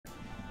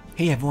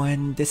Hey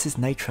everyone, this is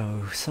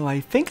Nitro. So I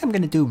think I'm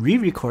gonna do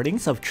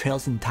re-recordings of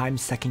Trails in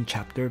Time's second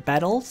chapter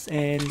battles,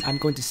 and I'm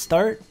going to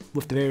start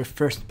with the very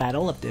first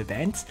battle of the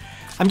event.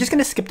 I'm just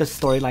gonna skip the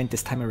storyline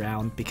this time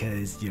around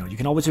because, you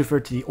can always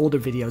refer to the older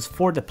videos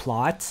for the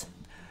plot.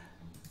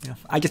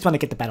 I just want to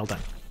get the battle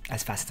done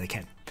as fast as I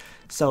can.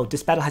 So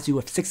this battle has you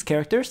with 6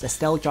 characters: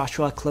 Estelle,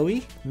 Joshua,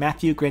 Chloe,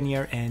 Matthew,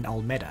 Grenier, and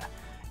Almeda.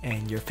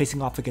 And you're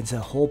facing off against a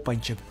whole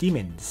bunch of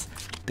demons.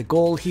 The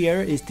goal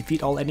here is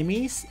defeat all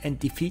enemies, and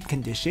defeat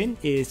condition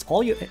is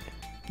all your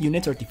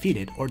units are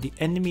defeated or the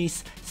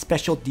enemy's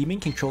special demon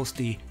controls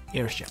the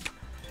airship.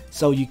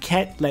 So you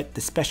can't let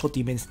the special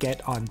demons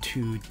get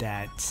onto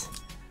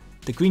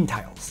the green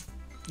tiles,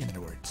 in other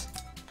words.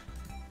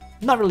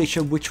 Not really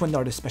sure which one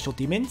are the special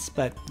demons,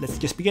 but let's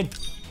just begin.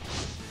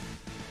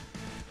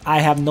 I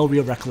have no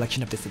real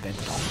recollection of this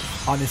event at all.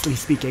 Honestly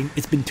speaking,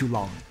 it's been too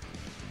long.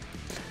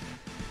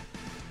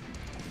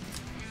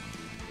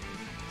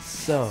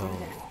 So,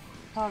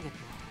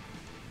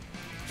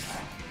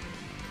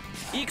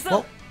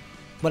 well,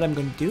 what I'm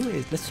going to do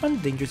is let's run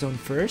Danger Zone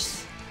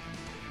first.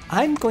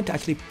 I'm going to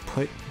actually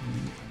put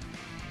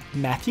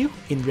Matthew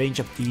in range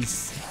of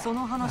these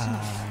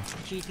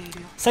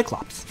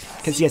Cyclops,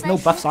 because he has no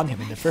buffs on him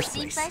in the first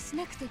place.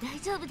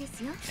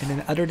 And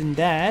then other than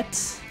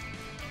that,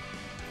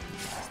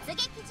 I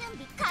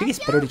think it's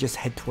better to just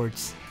head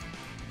towards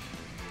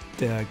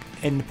the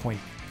end point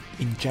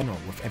in general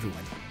with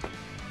everyone.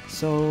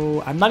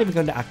 So I'm not even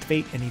going to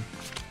activate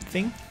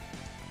anything.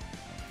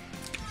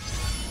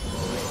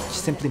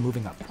 Just simply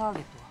moving up.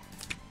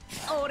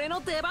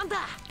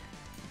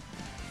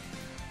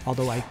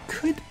 Although I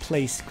could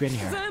place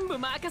Grenier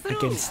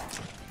against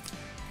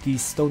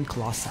these stone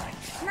colossi.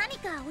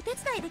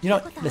 You know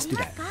what? Let's do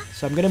that.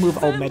 So I'm going to move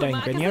Almeda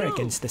and Grenier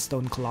against the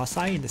stone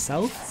colossi in the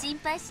south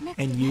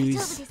and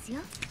use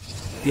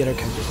the other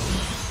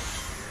characters.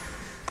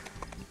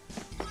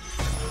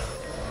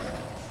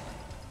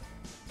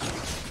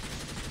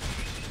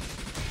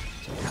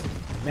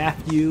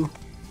 Matthew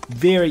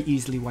very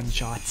easily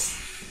one-shots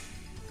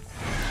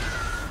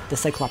the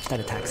Cyclops that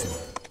attacks him.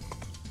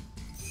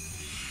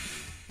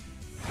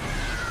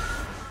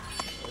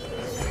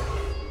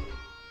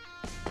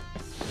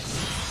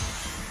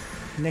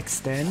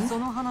 Next then,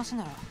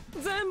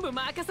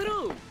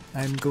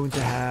 I'm going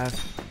to have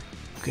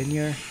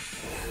Grenier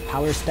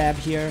power stab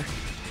here.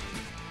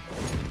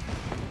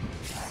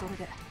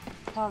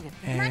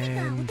 And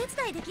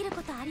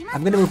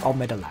I'm gonna move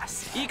Almeda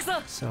last.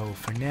 So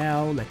for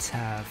now, let's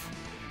have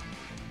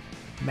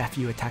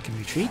Matthew attack and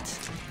retreat.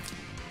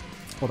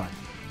 Hold on.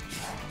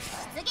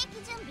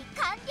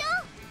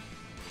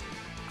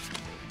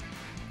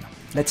 No.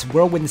 Let's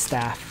whirlwind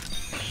staff.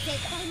 Like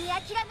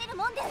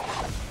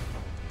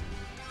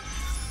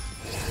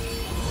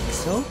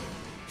so.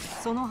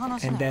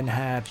 And then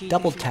have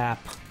double tap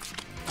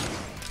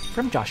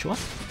from Joshua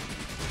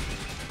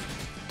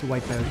to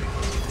wipe out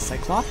the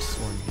Cyclops,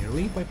 or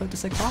nearly wipe out the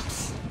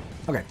Cyclops.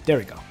 Okay, there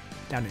we go.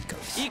 Down it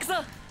goes.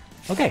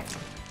 Okay,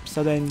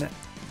 so then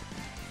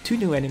 2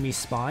 new enemies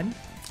spawn.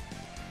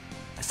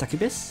 A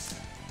succubus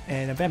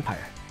and a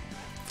vampire.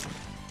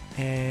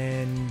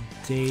 And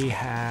they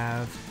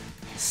have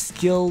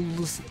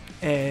skills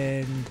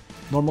and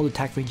normal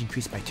attack range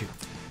increased by 2.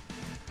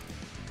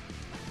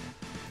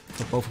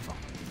 For both of them.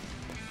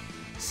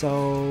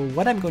 So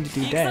what I'm going to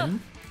do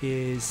then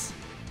is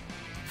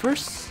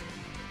first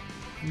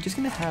I'm just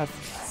gonna have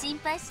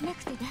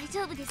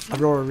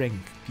Aurora Ring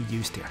be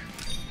used here.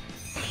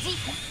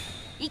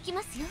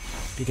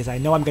 Because I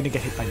know I'm gonna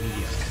get hit by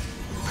meteor.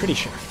 Pretty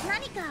sure.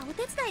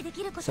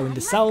 So in the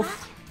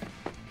south,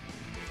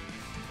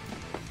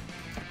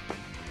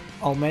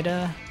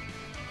 Almeda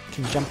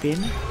can jump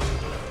in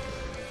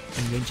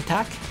and range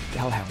attack the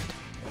Hellhound.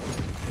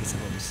 I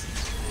suppose.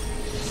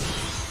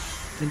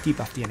 Then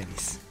debuff the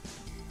enemies.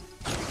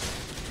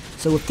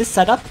 So with this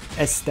setup,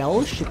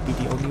 Estelle should be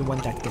the only one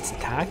that gets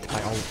attacked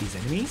by all of these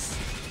enemies,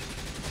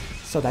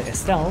 so that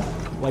Estelle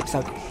wipes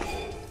out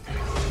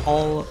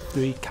all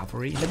 3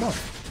 cavalry in the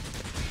north.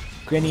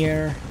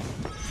 Grenier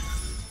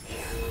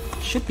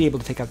should be able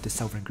to take out the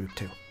Southern group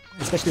too,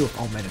 especially with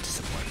Almeda to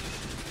support.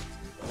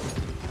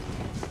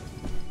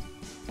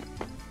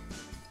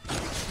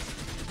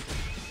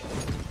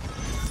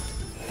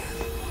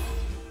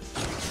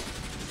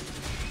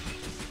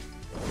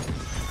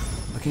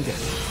 Looking good.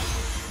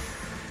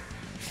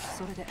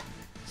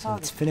 So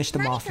let's finish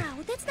them off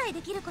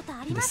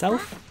in the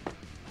south.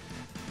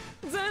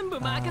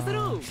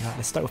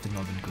 Let's start with the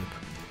northern group.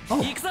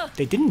 Oh,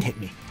 they didn't hit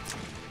me.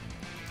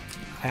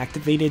 I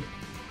activated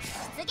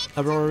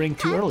Aurora Ring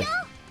too early.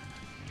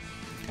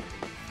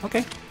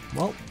 Okay,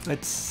 well,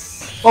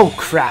 let's... Oh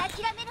crap!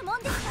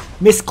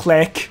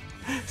 Misclick!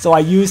 So I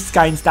used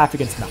Sky and Staff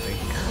against nothing.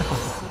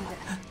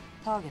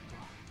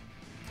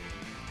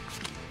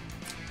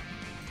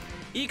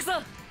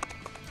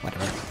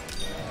 Whatever.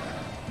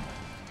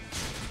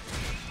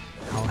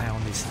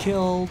 Hellhound is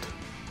killed.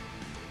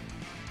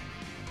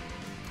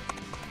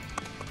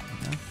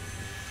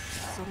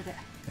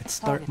 Let's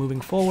start moving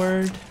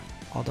forward.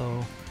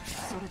 Although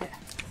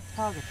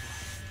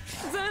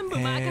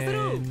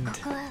And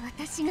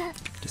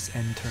just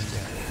end turn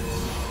there.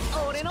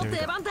 So there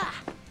we go.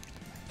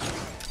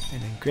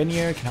 And then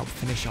Grenier can help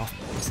finish off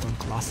the Stone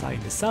Colossi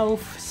in the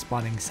south,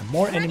 spawning some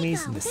more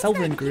enemies in the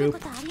southern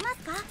group.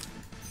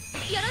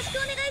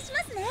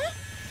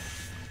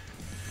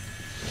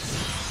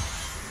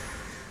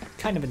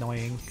 Kind of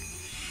annoying.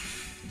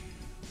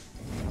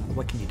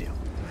 What can you do?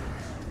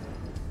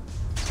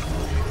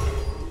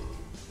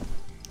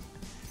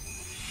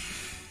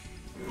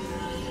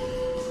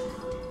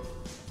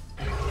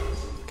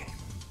 Okay.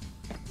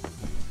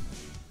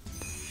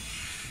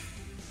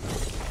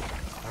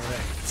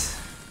 Alright.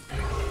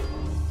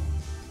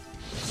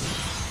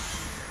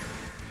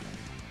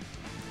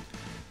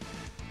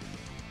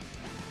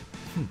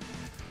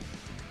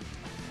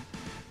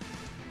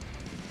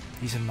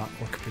 These are not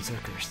Orc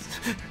Berserkers.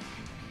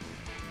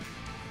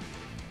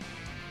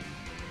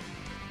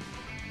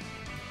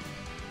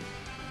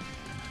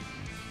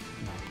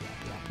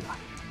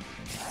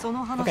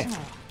 Okay,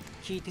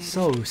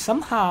 so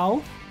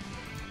somehow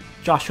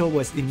Joshua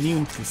was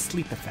immune to the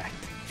sleep effect.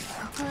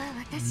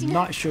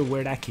 Not sure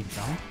where that came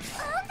from,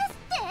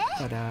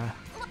 but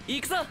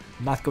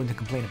not going to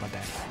complain about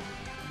that.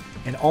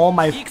 And all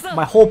my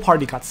whole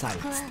party got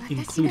silenced,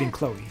 including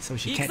Chloe, so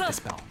she can't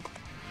dispel.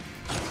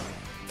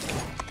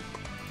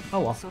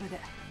 Oh well.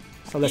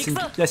 So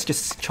let's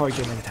just charge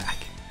in and attack.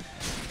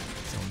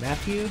 So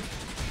Matthew,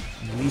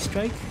 melee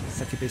strike,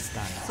 succubus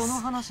status.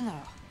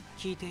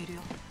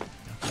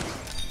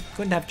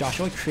 Going to have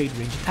Joshua trade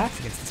range attacks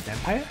against this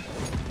vampire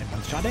and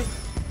one-shot it.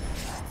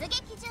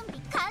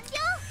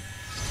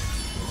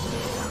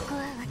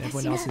 And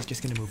everyone else is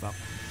just going to move up.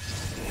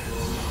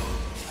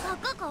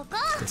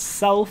 The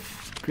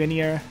south,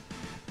 Grenier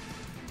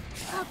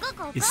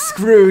is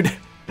screwed.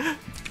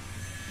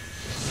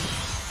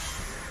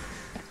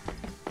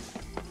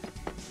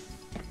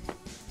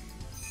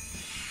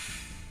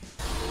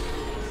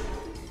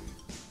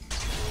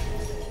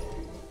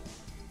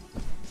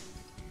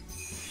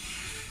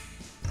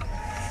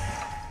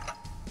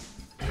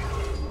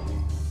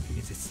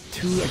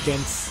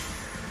 Against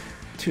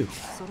 2.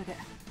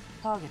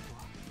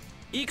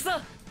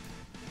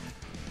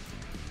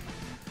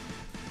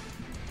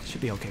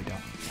 Should be okay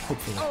though,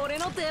 hopefully.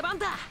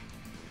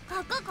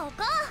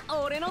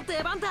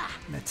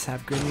 Let's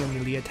have Grenier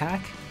melee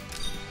attack.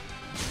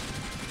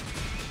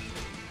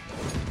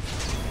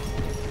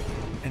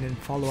 And then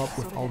follow up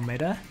with all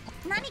meta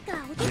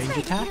range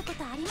attack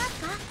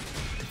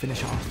to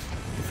finish off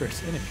the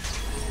first enemy.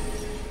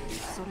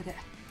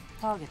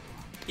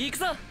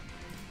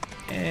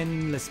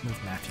 And let's move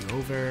Matthew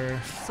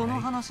over. Right.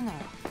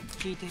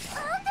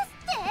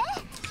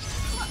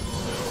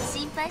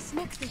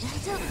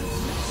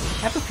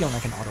 I have a feeling I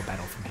can auto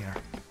battle from here.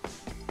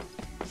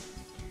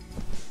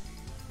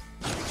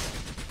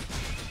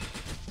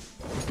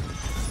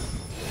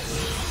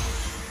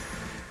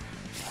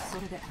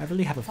 I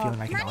really have a feeling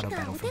I can auto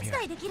battle from here,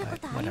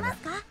 but whatever.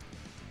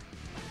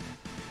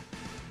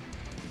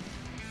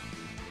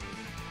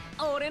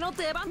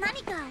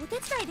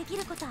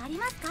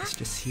 Let's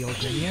just heal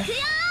Grenier.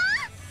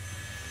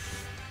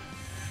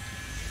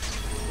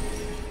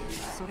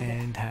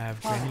 And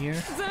have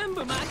Grenier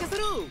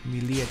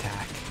melee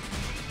attack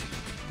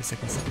the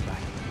second samurai.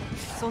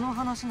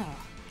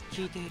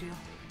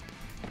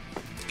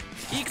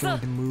 I'm going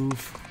to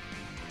move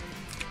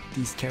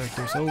these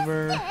characters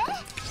over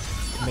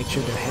to make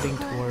sure they're heading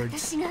towards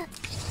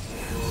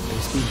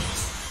those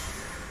demons.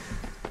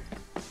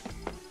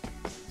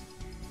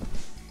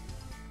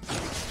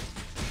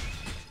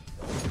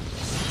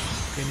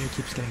 Grenier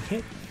keeps getting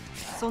hit.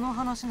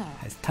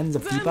 Has tons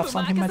of debuffs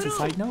on him as a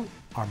side note.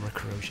 Armor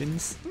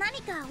corrosions. But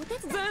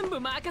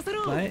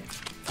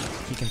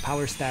he can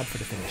power stab for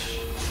the finish.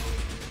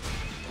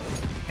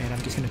 And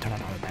I'm just going to turn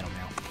on auto battle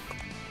now.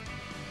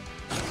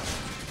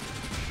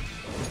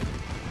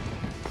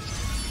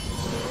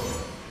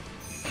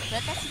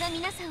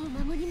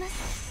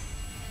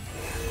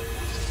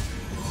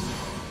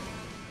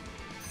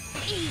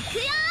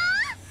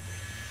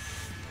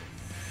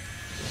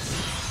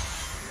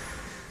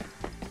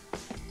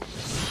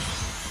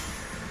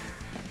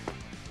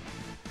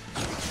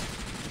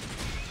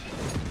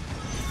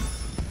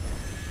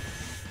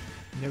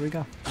 There we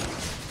go.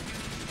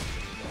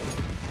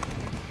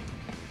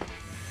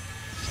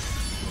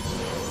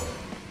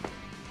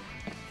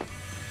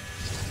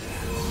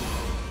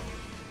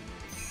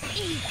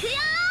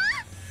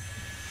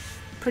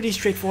 Pretty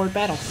straightforward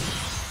battle.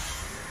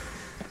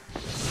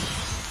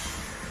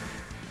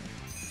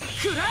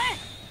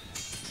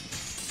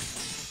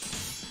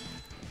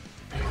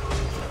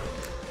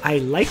 I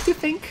like to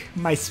think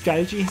my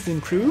strategy has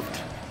improved.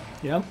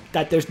 You know,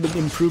 that there's been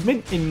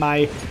improvement in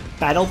my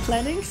battle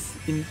plannings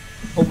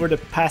over the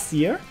past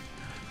year.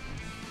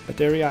 But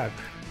there we are.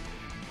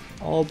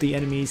 All the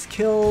enemies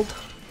killed.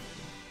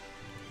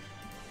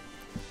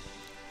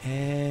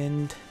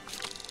 And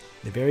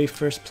the very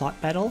first plot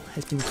battle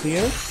has been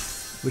cleared,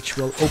 which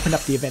will open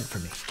up the event for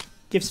me.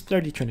 Gives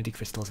 30 Trinity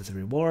Crystals as a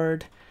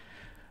reward.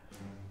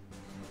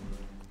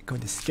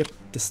 Going to skip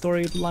the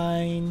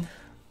storyline.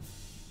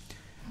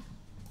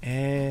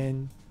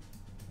 And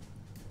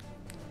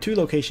 2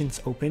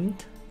 locations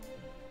opened.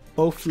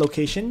 Both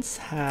locations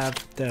have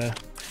the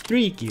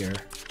 3 gear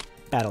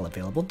battle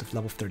available, the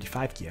level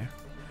 35 gear.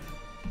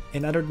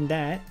 And other than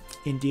that,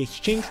 in the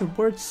exchange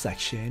rewards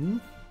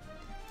section,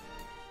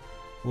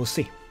 we'll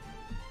see.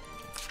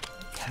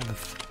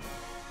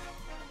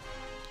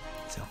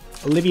 So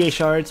Olivier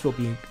shards will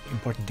be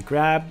important to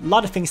grab. A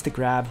lot of things to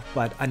grab,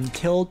 but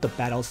until the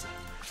battles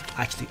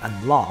actually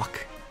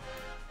unlock,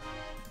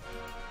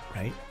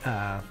 right?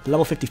 The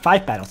level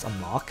 55 battles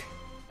unlock.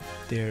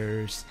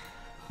 There's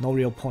no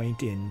real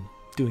point in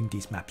doing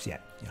these maps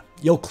yet.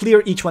 You'll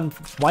clear each one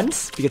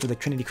once because of the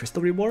Trinity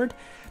Crystal reward,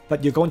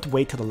 but you're going to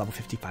wait till the level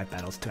 55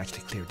 battles to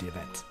actually clear the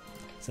event.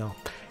 So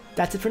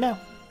that's it for now.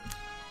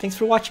 Thanks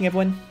for watching,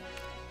 everyone.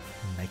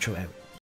 Nitro out.